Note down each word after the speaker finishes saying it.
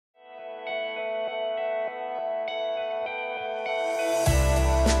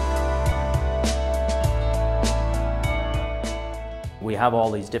We have all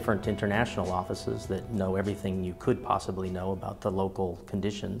these different international offices that know everything you could possibly know about the local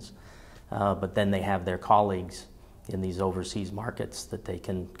conditions, but then they have their colleagues in these overseas markets that they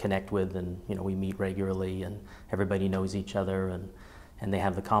can connect with, and we meet regularly and everybody knows each other, and they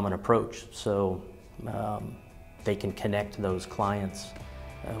have the common approach, so they can connect those clients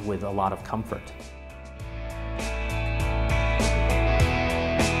with a lot of comfort.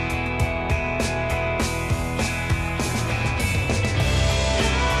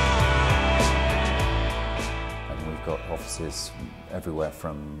 Offices everywhere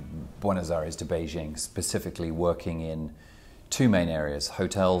from Buenos Aires to Beijing, specifically working in two main areas,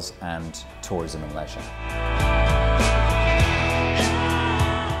 hotels and tourism and leisure.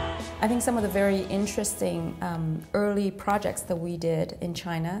 I think some of the very interesting early projects that we did in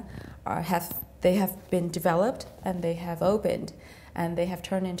China have been developed and they have opened and they have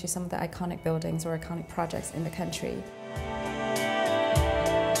turned into some of the iconic buildings or iconic projects in the country.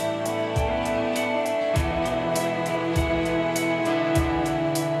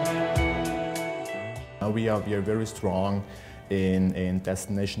 We are very strong in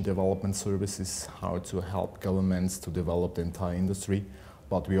destination development services, how to help governments to develop the entire industry,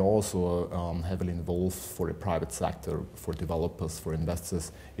 but we are also heavily involved for the private sector, for developers, for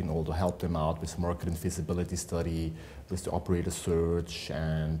investors, in order to help them out with market and feasibility study, with the operator search,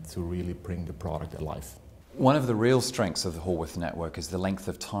 and to really bring the product alive. One of the real strengths of the Horwath network is the length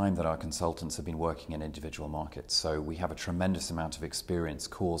of time that our consultants have been working in individual markets. So we have a tremendous amount of experience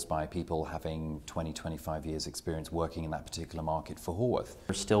caused by people having 20, 25 years experience working in that particular market for Horwath.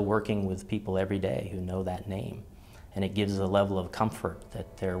 We're still working with people every day who know that name, and it gives a level of comfort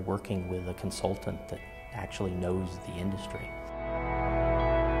that they're working with a consultant that actually knows the industry.